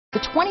The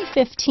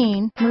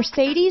 2015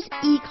 Mercedes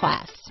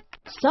E-Class.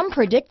 Some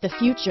predict the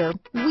future.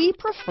 We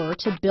prefer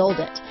to build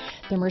it.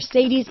 The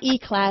Mercedes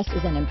E-Class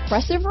is an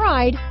impressive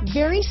ride,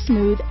 very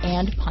smooth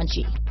and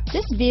punchy.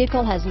 This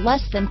vehicle has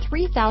less than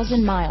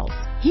 3,000 miles.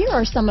 Here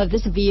are some of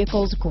this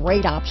vehicle's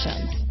great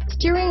options: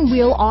 steering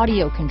wheel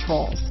audio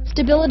controls,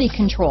 stability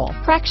control,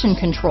 traction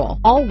control,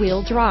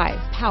 all-wheel drive,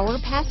 power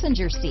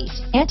passenger seat,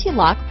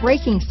 anti-lock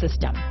braking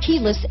system,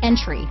 keyless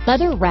entry,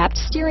 leather-wrapped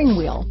steering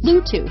wheel,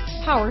 Bluetooth,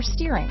 power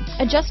steering,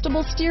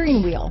 adjustable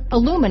steering wheel,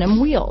 aluminum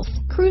wheels,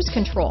 cruise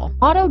control,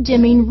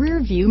 auto-dimming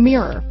rear-view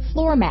mirror,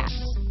 floor mats,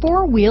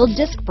 four-wheel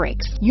disc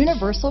brakes,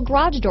 universal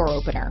garage door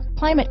opener,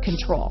 climate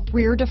control,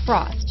 rear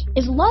defrost.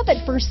 Is love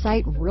at first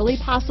sight really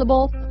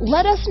possible?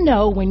 Let us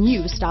know when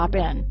you stop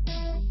in.